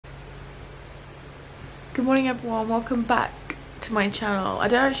Good morning everyone, welcome back to my channel. I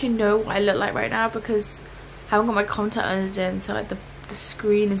don't actually know what I look like right now because I haven't got my contact lenses in, so like the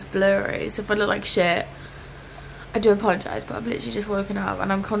screen is blurry, so if I look like shit I do apologise, but I've literally just woken up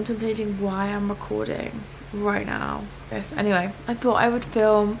and I'm contemplating why I'm recording right now. Yes, anyway, I thought I would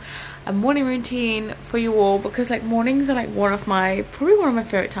film a morning routine for you all because like mornings are like probably one of my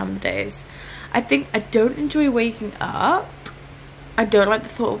favourite time of the days. I think I don't enjoy waking up. I don't like the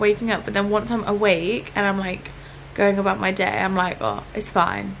thought of waking up, but then once I'm awake and I'm like going about my day, I'm like, oh, it's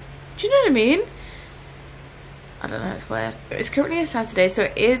fine. Do you know what I mean? I don't know, it's weird. It's currently a Saturday, so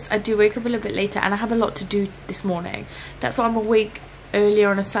it is, I do wake up a little bit later and I have a lot to do this morning. That's why I'm awake earlier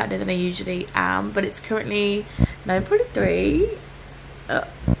on a Saturday than I usually am, but it's currently 9:43.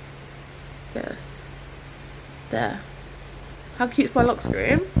 Yes. There. How cute's my lock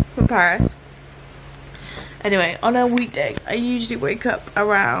screen from Paris? Anyway, on a weekday, I usually wake up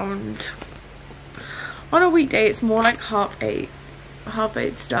around, on a weekday it's more like half eight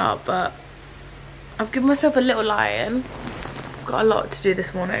start, but I've given myself a little lie-in. I've got a lot to do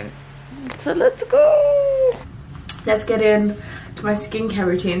this morning, so let's go. Let's get in to my skincare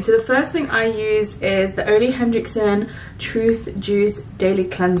routine. So the first thing I use is the Ole Henriksen Truth Juice Daily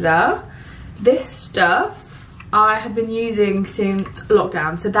Cleanser. This stuff I have been using since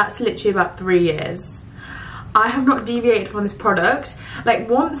lockdown, so that's literally about 3 years. I have not deviated from this product. Like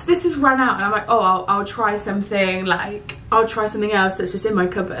once this has run out and I'm like, oh, I'll try something, like I'll try something else that's just in my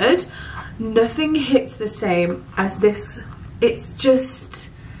cupboard. Nothing hits the same as this. It's just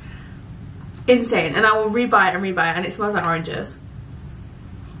insane, and I will rebuy it and it smells like oranges.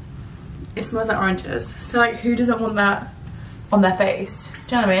 It smells like oranges. So like, who doesn't want that on their face?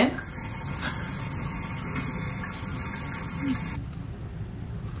 Do you know what I mean?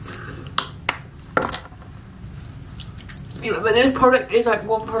 Yeah, but this product is like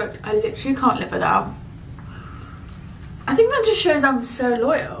one product I literally can't live without. I think that just shows I'm so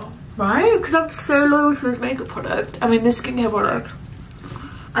loyal, right? Because I'm so loyal to this makeup product. I mean, this skincare product.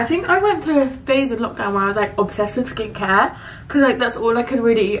 I think I went through a phase in lockdown where I was like obsessed with skincare because like that's all I could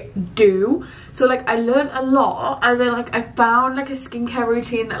really do. So like I learned a lot, and then like I found like a skincare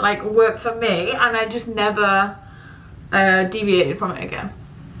routine that like worked for me, and I just never deviated from it again.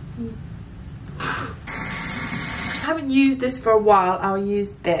 I haven't used this for a while. I'll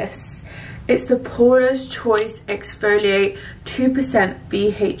use this. It's the Paula's Choice Exfoliate 2%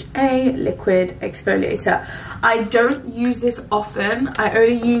 BHA liquid exfoliator. I don't use this often. I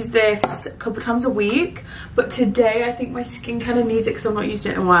only use this a couple times a week, but today I think my skin kind of needs it because I've not used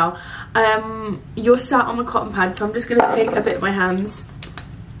it in a while. You're sat on the cotton pad, so I'm just going to take a bit of my hands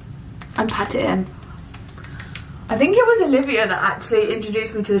and pat it in. I think it was Olivia that actually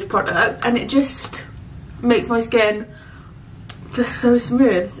introduced me to this product, and it just makes my skin just so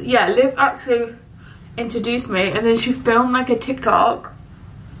smooth. Yeah, Liv actually introduced me, and then she filmed like a TikTok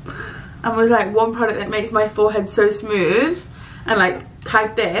and was like, one product that makes my forehead so smooth, and like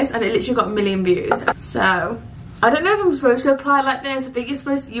tagged this, and it literally got 1 million views. So I don't know if I'm supposed to apply it like this. I think you're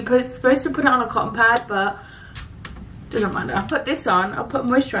supposed to put it on a cotton pad, but doesn't matter. I'll put this on. I'll put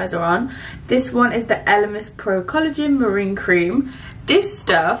moisturizer on. This one is the Elemis Pro Collagen Marine Cream. This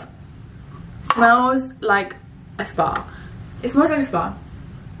stuff smells like a spa. It smells like a spa,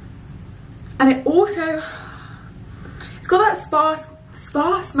 and it also, it's got that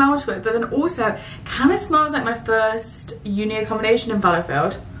spa smell to it, but then also kind of smells like my first uni accommodation in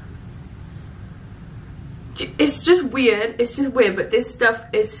Fallowfield. It's just weird. It's just weird, but this stuff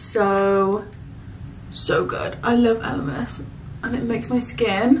is so good. I love Elemis, and it makes my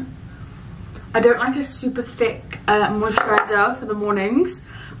skin. I don't like a super thick moisturizer for the mornings,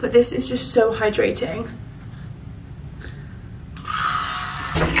 but this is just so hydrating.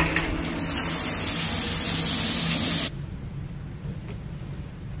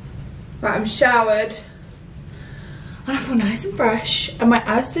 Right, I'm showered and I feel nice and fresh, and my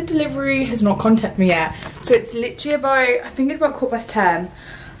Asda delivery has not contacted me yet, so it's literally about, I think it's about 10:15.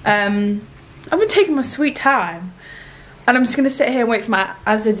 I've been taking my sweet time, and I'm just gonna sit here and wait for my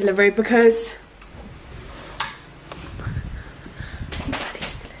Asda delivery because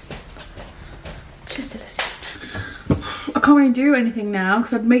I can't really do anything now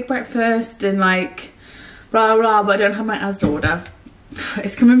because I'd make breakfast and like blah blah, but I don't have my Asda order.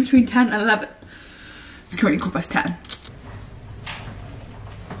 It's coming between 10 and 11. It's currently 10:15.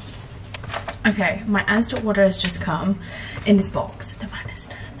 Okay, my Asda order has just come in this box. The man is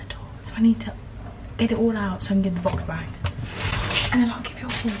standing at the door, so I need to get it all out so I can give the box back, and then I'll give you a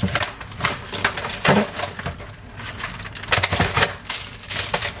call.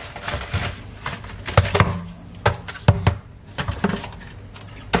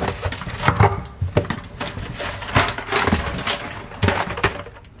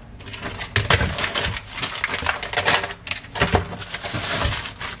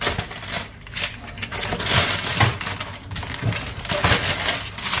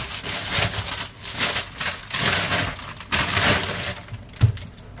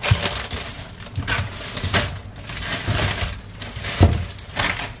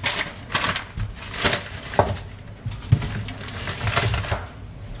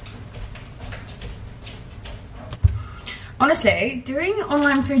 Honestly, doing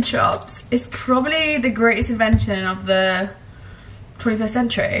online food shops is probably the greatest invention of the 21st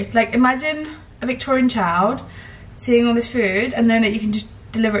century. Like, imagine a Victorian child seeing all this food and knowing that you can just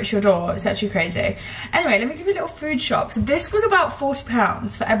deliver it to your door. It's actually crazy. Anyway, let me give you a little food shop. So this was about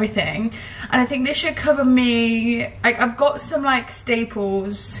 £40 for everything, and I think this should cover me. Like, I've got some like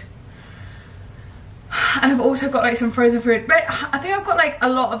staples, and I've also got like some frozen food, but I think I've got like a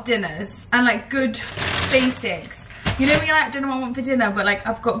lot of dinners and like good basics. You know, when you're like, I don't know what I want for dinner, but like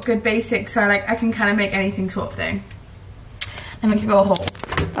I've got good basics, so like I can kind of make anything sort of thing. Let me give you a haul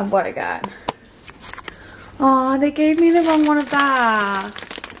of what I got. Oh, they gave me the wrong one of that.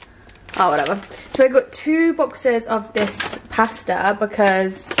 Oh, whatever. So I got 2 boxes of this pasta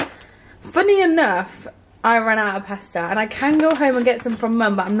because, funny enough, I ran out of pasta, and I can go home and get some from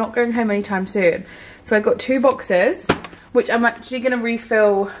Mum, but I'm not going home anytime soon. So I got 2 boxes, which I'm actually going to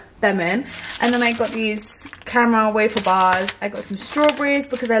refill them in. And then I got these caramel wafer bars. I got some strawberries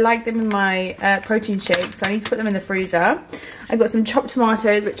because I like them in my protein shake, so I need to put them in the freezer. I got some chopped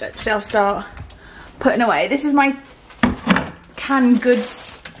tomatoes, which actually I'll start putting away. This is my canned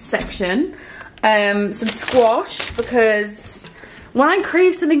goods section. Some squash, because when I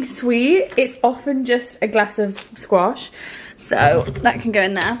crave something sweet, it's often just a glass of squash, so that can go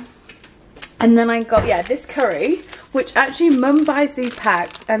in there. And then I got, yeah, this curry, which actually Mum buys these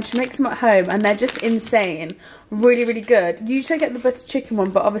packs and she makes them at home, and they're just insane. Really, really good. Usually I get the butter chicken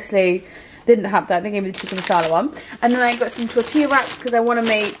one, but obviously they didn't have that. They gave me the chicken masala one. And then I got some tortilla wraps because I want to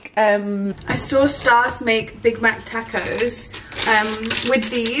make, I saw Stas make Big Mac tacos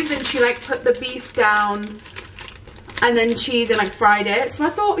with these, and she like put the beef down and then cheese and like fried it. So I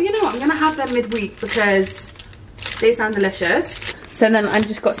thought, you know what, I'm going to have them midweek because they sound delicious. So then I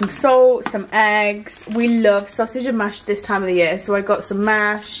just got some salt, some eggs. We love sausage and mash this time of the year, so I got some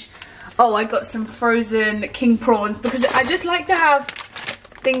mash. Oh, I got some frozen king prawns because I just like to have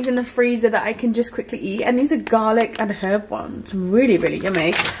things in the freezer that I can just quickly eat, and these are garlic and herb ones. Really, really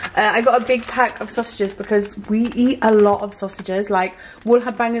yummy. I got a big pack of sausages because we eat a lot of sausages. Like, we'll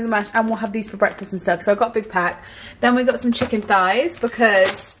have bangers and mash and we'll have these for breakfast and stuff, so I got a big pack. Then we got some chicken thighs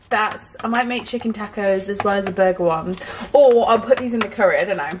because I might make chicken tacos as well as a burger one, or I'll put these in the curry, I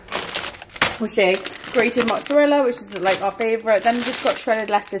don't know, we'll see. Grated mozzarella, which is like our favourite. Then we just got shredded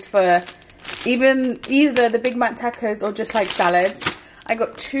lettuce for either the Big Mac tacos or just like salads. I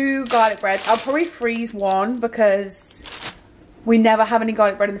got 2 garlic breads. I'll probably freeze one because we never have any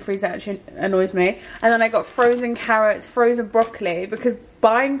garlic bread in the freezer. That actually annoys me. And then I got frozen carrots, frozen broccoli, because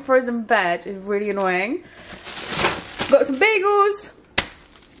buying frozen veg is really annoying. Got some bagels,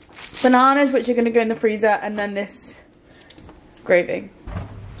 bananas, which are going to go in the freezer, and then this gravy.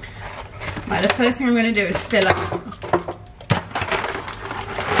 Right, the first thing I'm going to do is fill up.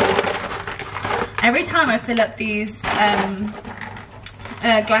 Every time I fill up these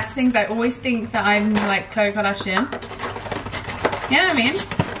glass things, I always think that I'm like Khloe Kardashian. You know what I mean?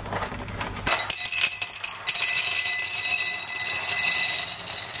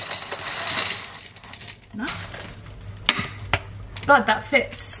 No? God, that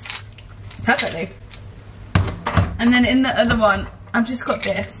fits perfectly. And then in the other one, I've just got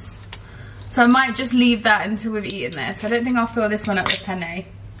this. So I might just leave that until we've eaten this. I don't think I'll fill this one up with penne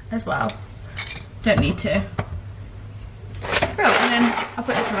as well. Don't need to. Oh, and then I'll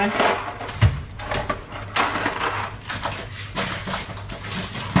put this away.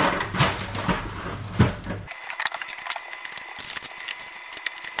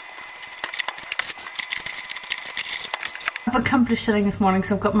 I've accomplished something this morning,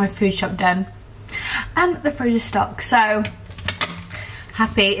 so I've got my food shop done and the fridge is stocked, so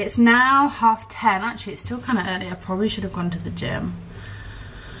happy. It's now 10:30. Actually, it's still kind of early. I probably should have gone to the gym.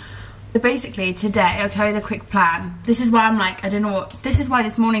 So basically today, I'll tell you the quick plan. This is why I'm like, I don't know what, this is why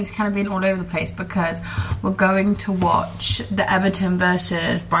this morning's kind of been all over the place, because we're going to watch the Everton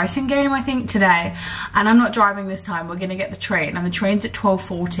versus Brighton game, I think, today. And I'm not driving this time, we're gonna get the train, and the train's at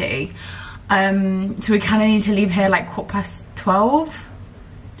 12:40. So we kind of need to leave here like 12:15.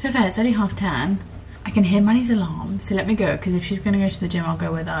 To be fair, it's only 10:30. I can hear Maddie's alarm, so let me go, because if she's gonna go to the gym, I'll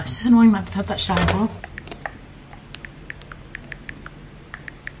go with her. It's just annoying not to have that shower.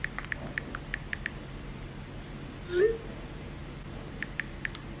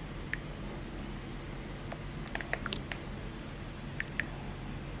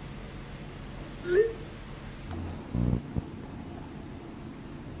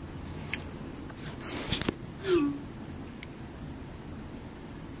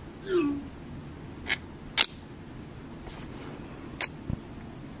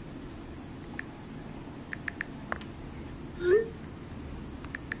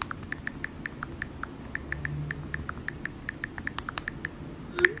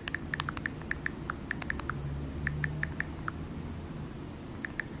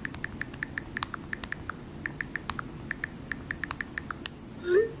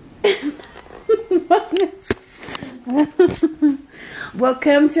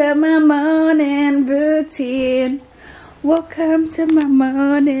 Welcome to my morning routine. Welcome to my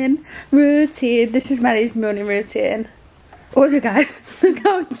morning routine. This is Maddie's morning routine. Also guys, look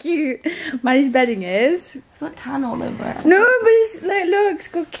how cute Maddie's bedding is. It's got tan all over it. No, but it's like, look, it's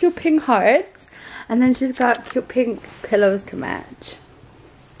got cute pink hearts. And then she's got cute pink pillows to match.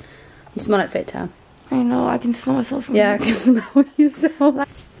 You smell it, Feta? I know, I can smell myself from Yeah, I can smell yourself.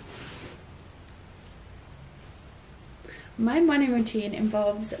 My morning routine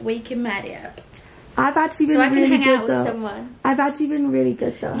involves waking Maddie up. I've actually been so I can really hang good out though. with someone. I've actually been really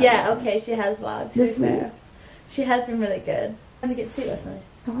good though. Yeah, okay, she has vlogged. This week. She has been really good. I think it's sweet last night.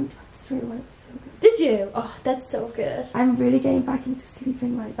 I went straight away. It was so good. Did you? Oh, that's so good. I'm really getting back into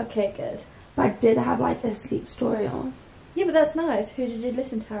sleeping like. Okay, good. But I did have like a sleep story on. Yeah, but that's nice. Who did you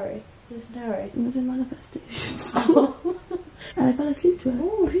listen to, Harry? You listened to Harry? It was in manifestation. Oh. And I fell asleep to it.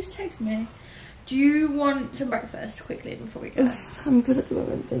 Oh, who's texted me? Do you want some breakfast quickly before we go? I'm good at the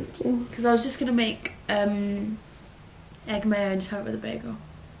moment, thank you. Because I was just gonna make egg mayo and just have it with a bagel.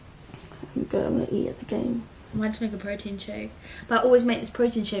 I'm good. I'm gonna eat at the game. I might just make a protein shake, but I always make this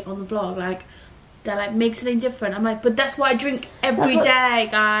protein shake on the vlog. Like, that like make something different. I'm like, but that's what I drink every day,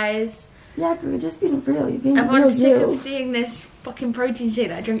 guys. Yeah, but you're just being real. You're being Everyone's real. sick of seeing this fucking protein shake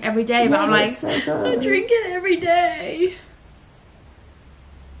that I drink every day, but Yeah, I'm like, so good. I drink it every day.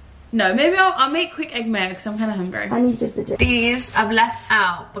 No, maybe I'll make quick egg mayo because I'm kind of hungry. I need just a gym. These I've left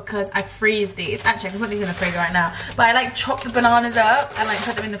out because I freeze these. Actually, I can put these in the freezer right now. But I like chop the bananas up and like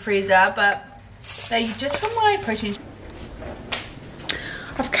put them in the freezer. But they're just for my protein.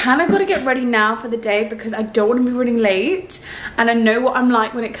 I've kind of got to get ready now for the day because I don't want to be running late. And I know what I'm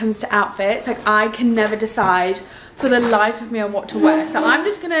like when it comes to outfits. Like, I can never decide for the life of me on what to wear. So I'm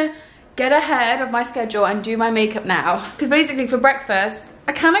just going to get ahead of my schedule and do my makeup now. Because basically for breakfast,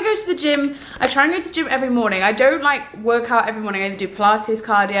 I kind of go to the gym. I try and go to the gym every morning. I don't like work out every morning. I either do Pilates,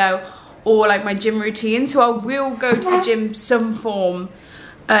 cardio, or like my gym routine. So I will go to the gym some form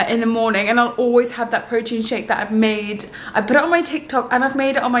in the morning, and I'll always have that protein shake that I've made. I put it on my TikTok and I've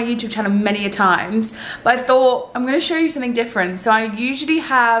made it on my YouTube channel many a times, but I thought I'm going to show you something different. So I usually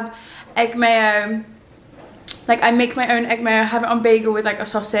have egg mayo, like I make my own egg mayo, have it on bagel with like a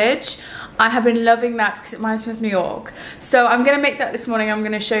sausage. I have been loving that because it reminds me of New York. So I'm going to make that this morning. I'm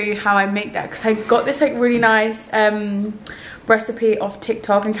going to show you how I make that because I got this like really nice recipe off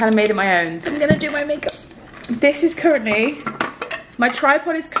TikTok and kind of made it my own. So I'm going to do my makeup. This is currently, my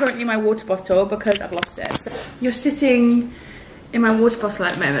tripod is currently my water bottle because I've lost it. So you're sitting in my water bottle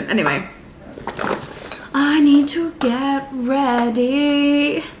at the moment. Anyway, I need to get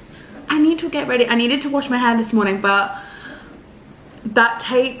ready. I needed to wash my hair this morning, but that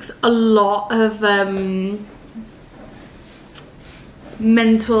takes a lot of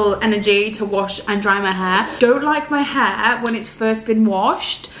mental energy to wash and dry my hair. Don't like my hair when it's first been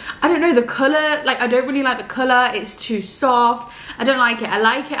washed. I don't know, the color, like I don't really like the color. It's too soft. I don't like it. I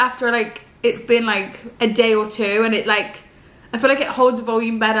like it after like it's been like a day or two, and it like, I feel like it holds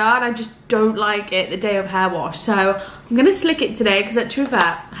volume better, and I just don't like it the day of hair wash. So I'm gonna slick it today because at truth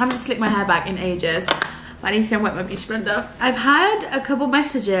I haven't slicked my hair back in ages. I need to go and wet my beauty blender. I've had a couple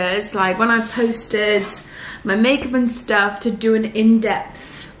messages like when I posted my makeup and stuff to do an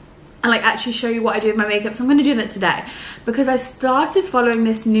in-depth and like actually show you what I do with my makeup. So I'm gonna do that today because I started following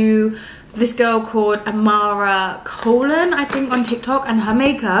this girl called Amara Colon, I think, on TikTok, and her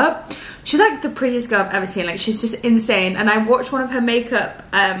makeup, she's like the prettiest girl I've ever seen. Like, she's just insane. And I watched one of her makeup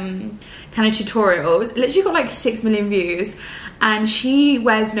kind of tutorials. It literally got like 6 million views, and she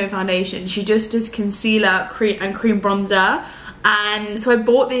wears no foundation. She just does concealer, cream bronzer. And so I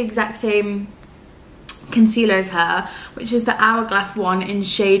bought the exact same concealer as her, which is the Hourglass one in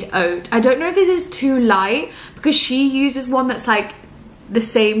shade Oat. I don't know if this is too light because she uses one that's like the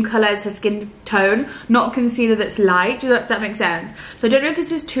same color as her skin tone, not concealer that's light. Does that make sense? So I don't know if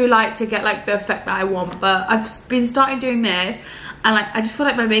this is too light to get like the effect that I want, but I've been starting doing this, and like I just feel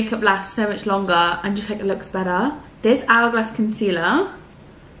like my makeup lasts so much longer and just like it looks better. This Hourglass concealer,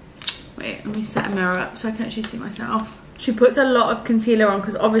 wait, let me set a mirror up so I can actually see myself. She puts a lot of concealer on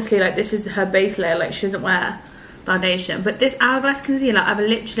because obviously like this is her base layer, like she doesn't wear foundation. But this Hourglass concealer, I've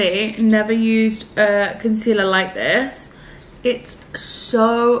literally never used a concealer like this. It's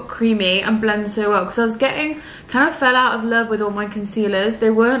so creamy and blends so well because I was getting, kind of fell out of love with all my concealers. They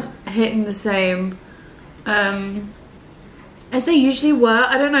weren't hitting the same as they usually were.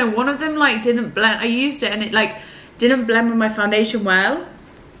 I don't know, one of them like didn't blend. I used it and it like didn't blend with my foundation well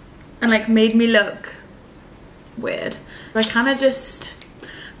and like made me look weird. I kind of just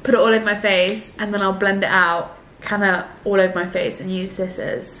put it all over my face and then I'll blend it out kind of all over my face and use this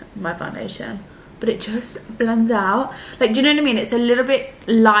as my foundation. but it just blends out. Like, do you know what I mean? It's a little bit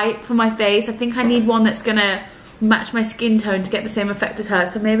light for my face. I think I need one that's gonna match my skin tone to get the same effect as her.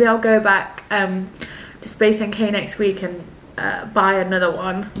 So maybe I'll go back to Space NK next week and buy another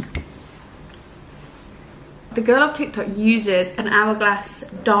one. The girl of TikTok uses an Hourglass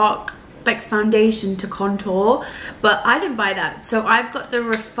dark like foundation to contour, but I didn't buy that. So I've got the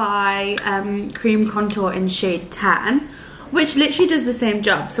Refi cream contour in shade Tan, which literally does the same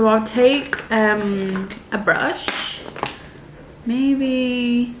job. So I'll take a brush,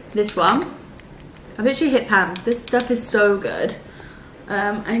 maybe this one. I've literally hit pan. This stuff is so good.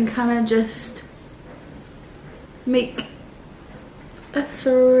 And kind of just make a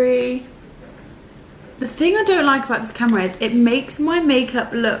 3. The thing I don't like about this camera is it makes my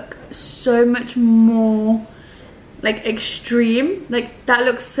makeup look so much more like extreme. Like that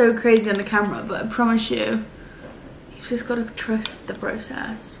looks so crazy on the camera, but I promise you, you've just got to trust the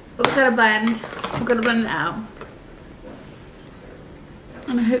process. But we've got to blend. We've got to blend it out.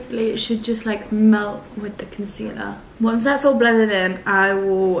 And hopefully it should just like melt with the concealer. Once that's all blended in, I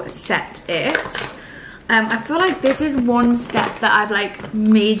will set it. I feel like this is one step that I've like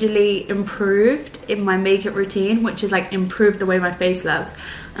majorly improved in my makeup routine, which is like improved the way my face looks,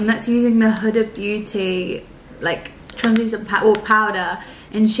 and that's using the Huda Beauty like translucent powder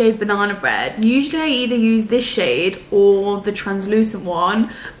in shade Banana Bread. Usually I either use this shade or the translucent one,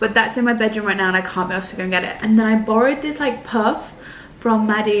 but that's in my bedroom right now and I can't be asked to go and get it. And then I borrowed this like puff from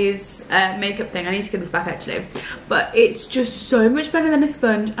Maddie's makeup thing. I need to get this back actually, but it's just so much better than a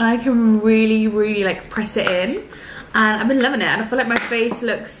sponge, and I can really like press it in, and I've been loving it, and I feel like my face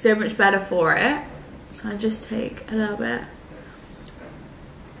looks so much better for it. So I just take a little bit,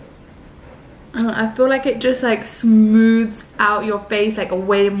 and I feel like it just like smooths out your face like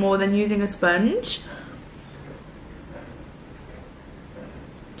way more than using a sponge.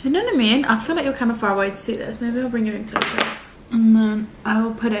 Do you know what I mean? I feel like you're kind of far away to see this. Maybe I'll bring you in closer. And then I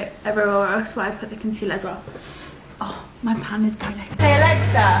will put it everywhere else where I put the concealer as well. Oh, my pan is boiling. Hey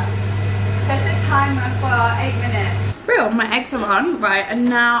Alexa, set a timer for 8 minutes. Real, my eggs are on, right, and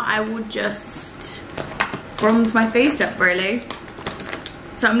now I will just bronze my face up really.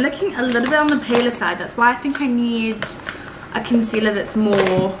 So I'm looking a little bit on the paler side. That's why I think I need a concealer that's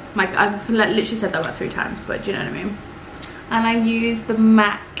more, like I've literally said that about 3 times, but do you know what I mean? And I use the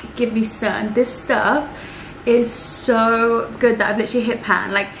MAC Give Me Sun. This stuff is so good that I've literally hit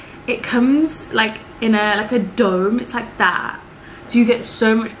pan. Like it comes like in a dome. It's like that, so you get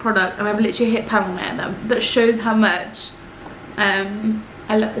so much product, and I've literally hit pan on it. That shows how much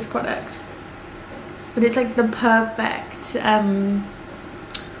I love this product. But it's like the perfect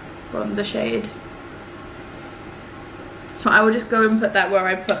bronzer shade. So I will just go and put that where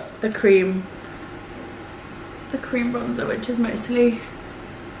I put the cream bronzer, which is mostly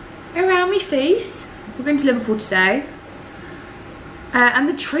around my face. We're going to Liverpool today, and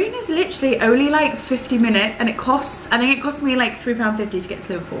the train is literally only like 50 minutes, and I think it cost me like £3.50 to get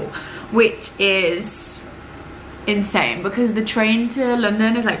to Liverpool, which is insane because the train to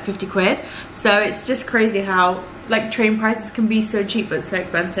London is like 50 quid. So it's just crazy how like train prices can be so cheap but so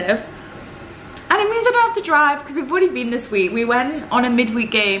expensive. And it means I don't have to drive because we've already been this week. We went on a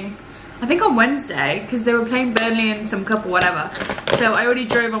midweek game, I think on Wednesday, because they were playing Burnley and some cup or whatever. So I already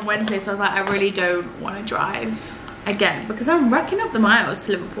drove on Wednesday, so I was like, I really don't want to drive again because I'm racking up the miles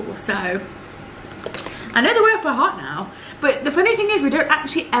to Liverpool. So I know the way off by heart now. But the funny thing is, we don't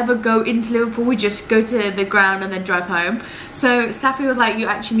actually ever go into Liverpool. We just go to the ground and then drive home. So Safi was like, you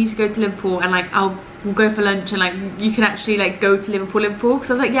actually need to go to Liverpool, and like we'll go for lunch, and like you can actually like go to Liverpool. Because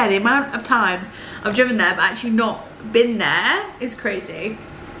I was like, yeah, the amount of times I've driven there but actually not been there is crazy.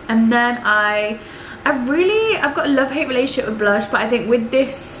 And then I've got a love-hate relationship with blush, but I think with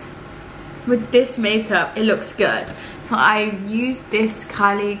this makeup it looks good. So I used this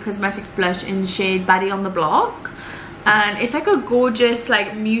Kylie Cosmetics blush in shade Baddie on the Block, and it's like a gorgeous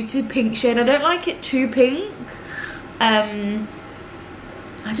like muted pink shade. I don't like it too pink. I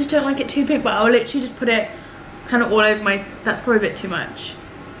just don't like it too pink, but I'll literally just put it kind of all over my, that's probably a bit too much.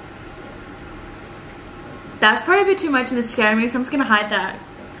 That's probably a bit too much and it's scaring me, so I'm just gonna hide that.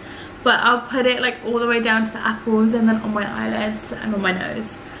 But I'll put it like all the way down to the apples and then on my eyelids and on my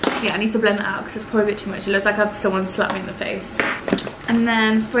nose. Yeah, I need to blend that out because it's probably a bit too much. It looks like someone slapped me in the face. And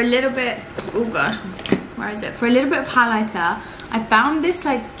then for a little bit, oh god, where is it? For a little bit of highlighter, I found this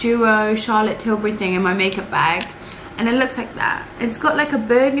like duo Charlotte Tilbury thing in my makeup bag. And it looks like that. It's got like a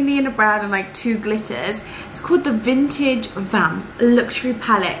burgundy and a brown and like 2 glitters. It's called the Vintage Vamp Luxury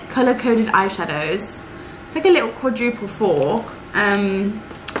Palette Color Coded Eyeshadows. It's like a little quadruple 4.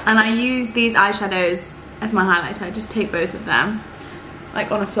 And I use these eyeshadows as my highlighter. I just take both of them.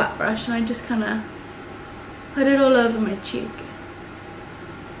 like on a flat brush, and I just kind of put it all over my cheek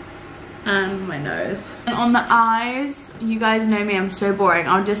and my nose. And on the eyes, you guys know me, I'm so boring.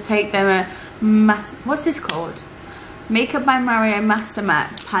 I'll just take them what's this called? Makeup by Mario Master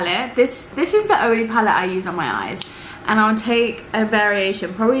Matte palette. This is the only palette I use on my eyes. And I'll take a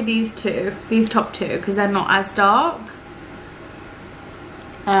variation, probably these top two, because they're not as dark.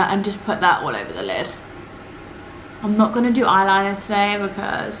 And just put that all over the lid. I'm not going to do eyeliner today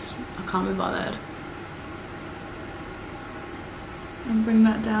because I can't be bothered. And bring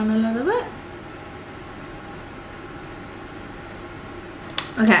that down a little bit.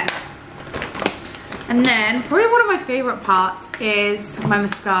 Okay. And then probably one of my favourite parts is my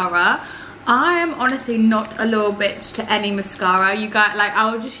mascara. I am honestly not a little bitch to any mascara. You guys, like,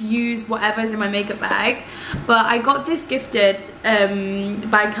 I'll just use whatever's in my makeup bag. But I got this gifted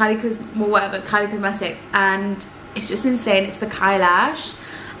by Kylie Cosmetics, and it's just insane. It's the Kylash,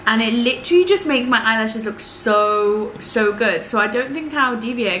 and it literally just makes my eyelashes look so good. So I don't think I'll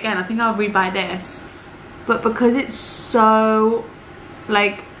deviate again. I think I'll rebuy this. But because it's so,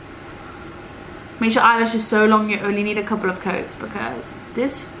 like, makes your eyelashes so long, you only need a couple of coats, because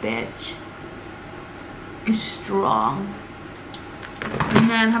this bitch is strong. And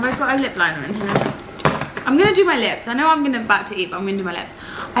then, have I got a lip liner in here? I'm gonna do my lips. I know I'm about to eat, but I'm gonna do my lips.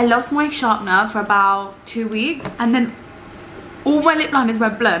 I lost my sharpener for about 2 weeks, and then all my lip liners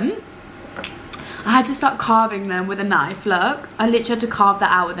went blunt. I had to start carving them with a knife. Look, I literally had to carve that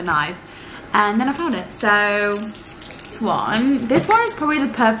out with a knife, and then I found it. So this one is probably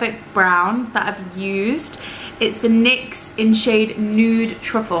the perfect brown that I've used. It's the NYX in shade Nude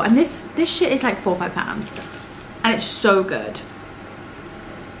Truffle, and this shit is like £4 or £5, and it's so good.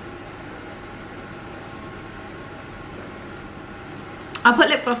 I'll put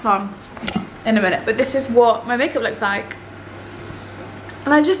lip gloss on in a minute, but this is what my makeup looks like.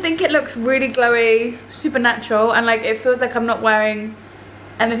 And I just think it looks really glowy, super natural, and like it feels like I'm not wearing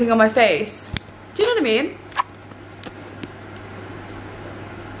anything on my face. Do you know what I mean?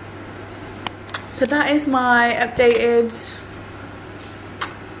 So that is my updated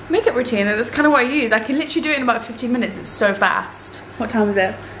makeup routine, and that's kind of what I use. I can literally do it in about 15 minutes. It's so fast. What time is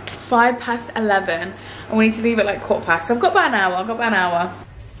it? 11:05, and we need to leave it like 1/4 so I've got about an hour.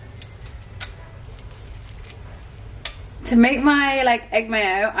 To make my like egg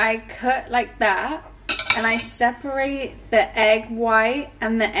mayo, I cut like that, and I separate the egg white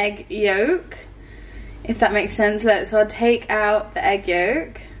and the egg yolk, if that makes sense. Look, so I'll take out the egg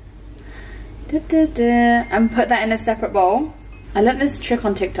yolk and put that in a separate bowl. I learned this trick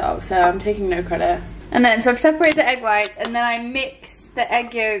on TikTok, so I'm taking no credit. And then, so I've separated the egg whites, and then I mix the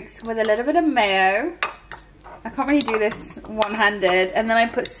egg yolks with a little bit of mayo. I can't really do this one-handed. And then I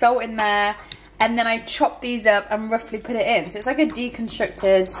put salt in there, and then I chop these up and roughly put it in. So it's like a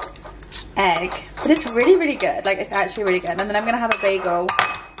deconstructed egg, but it's really, really good. Like, it's actually really good. And then I'm gonna have a bagel.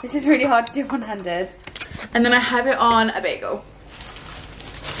 This is really hard to do one-handed. And then I have it on a bagel,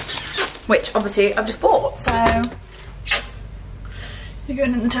 which obviously I've just bought, so you're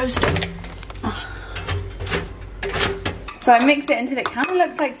going in the toaster. So I mix it until it kind of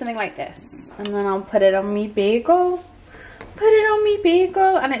looks like something like this, and then I'll put it on me bagel.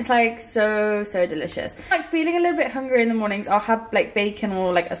 And it's like so delicious. Like, feeling a little bit hungry in the mornings, I'll have like bacon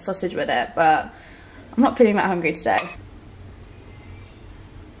or like a sausage with it, but I'm not feeling that hungry today.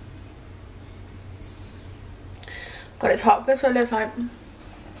 God, it's hot. That's what it looks like.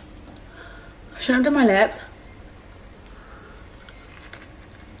 I shouldn't have done my lips.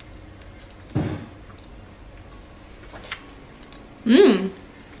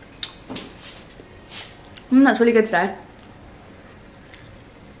 That's really good today.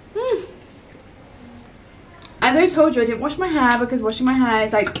 As I told you, I didn't wash my hair because washing my hair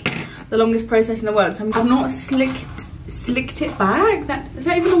is like the longest process in the world. So I'm not slicked it back. Is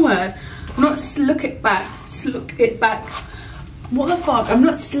that even a word? I'm not slick it back. What the fuck? I've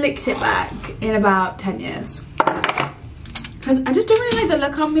not slicked it back in about 10 years. Because I just don't really like the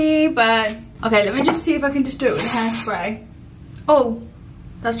look on me, but okay, let me just see if I can just do it with hairspray. Oh,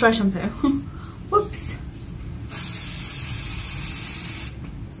 that's dry shampoo. Whoops.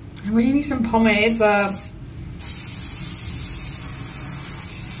 I really need some pomade, but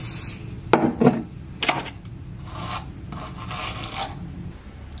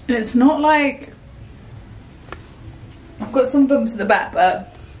it's not like I've got some bumps at the back,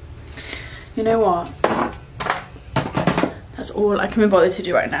 but you know what? That's all I can be bothered to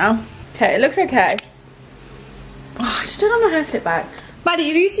do right now. Okay, it looks okay. Oh, I just don't have my hair slicked back. Buddy,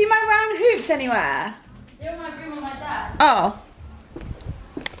 have you seen my round hoops anywhere? They're in my room with my dad. Oh.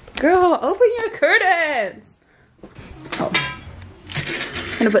 Girl, open your curtains. Oh.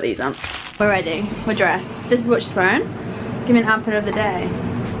 gonna put these on. We're ready. We're dressed. This is what she's wearing. Give me an outfit of the day.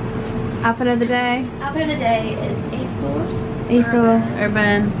 Outfit of the day. Outfit of the day is ASOS. ASOS,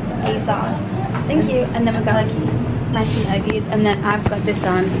 Urban. ASOS. Thank you. And then we got like matching Uggies. And then I've got this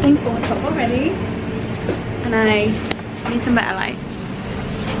on. I think all football ready. And I need some better light.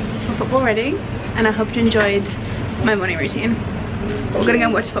 We're football ready. And I hope you enjoyed my morning routine. We're gonna go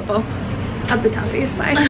watch football at the Toffees. Bye.